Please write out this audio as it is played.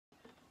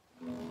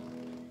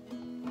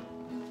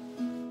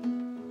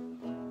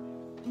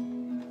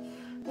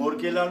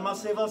porque el alma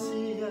se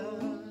vacía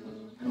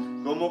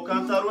como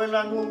cántaro en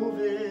la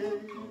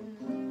nube,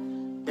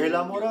 el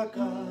amor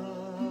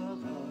acaba,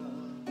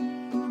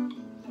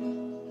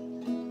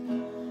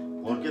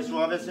 porque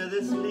suave se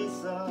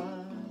desliza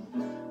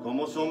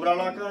como sombra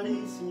la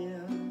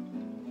caricia,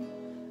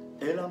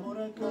 el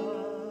amor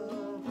acaba,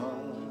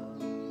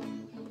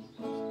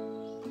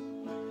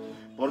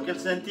 porque el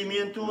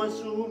sentimiento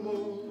es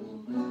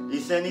humo y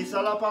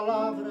ceniza la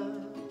palabra,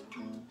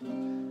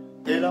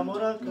 el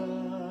amor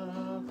acaba,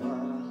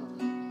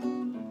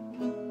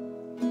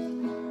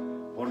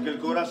 porque el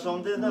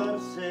corazón de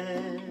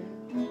darse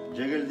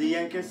llega el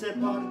día en que se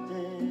parte,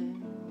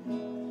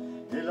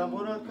 el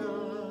amor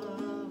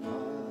acaba,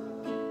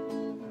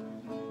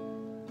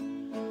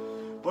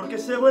 porque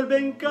se vuelve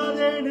en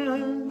cadena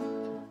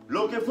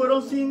lo que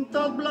fueron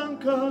cintas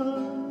blancas,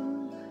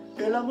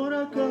 el amor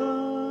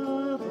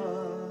acaba,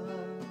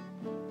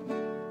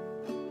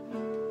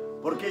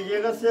 porque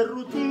llega a ser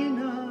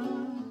rutina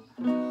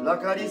la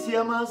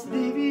caricia más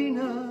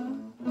divina,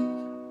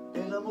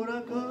 el amor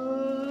acaba,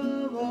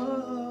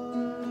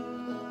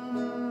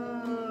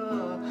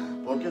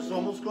 porque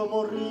somos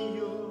como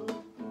río,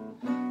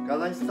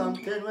 cada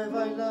instante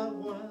nueva el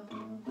agua,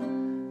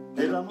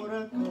 el amor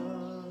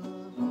acaba,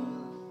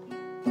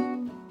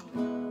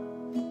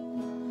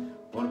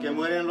 porque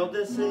mueren los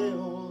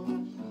deseos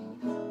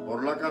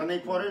por la carne y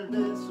por el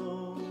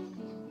beso,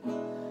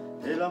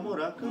 el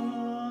amor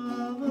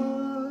acaba,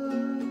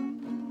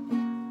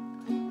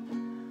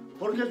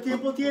 porque el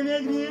tiempo tiene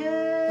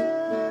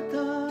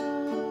grietas,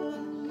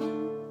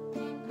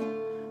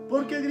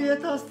 porque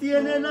grietas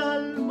tiene el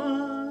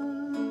alma,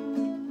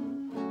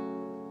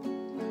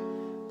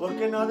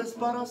 porque nada es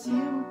para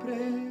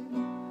siempre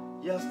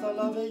y hasta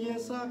la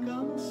belleza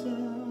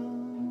cansa.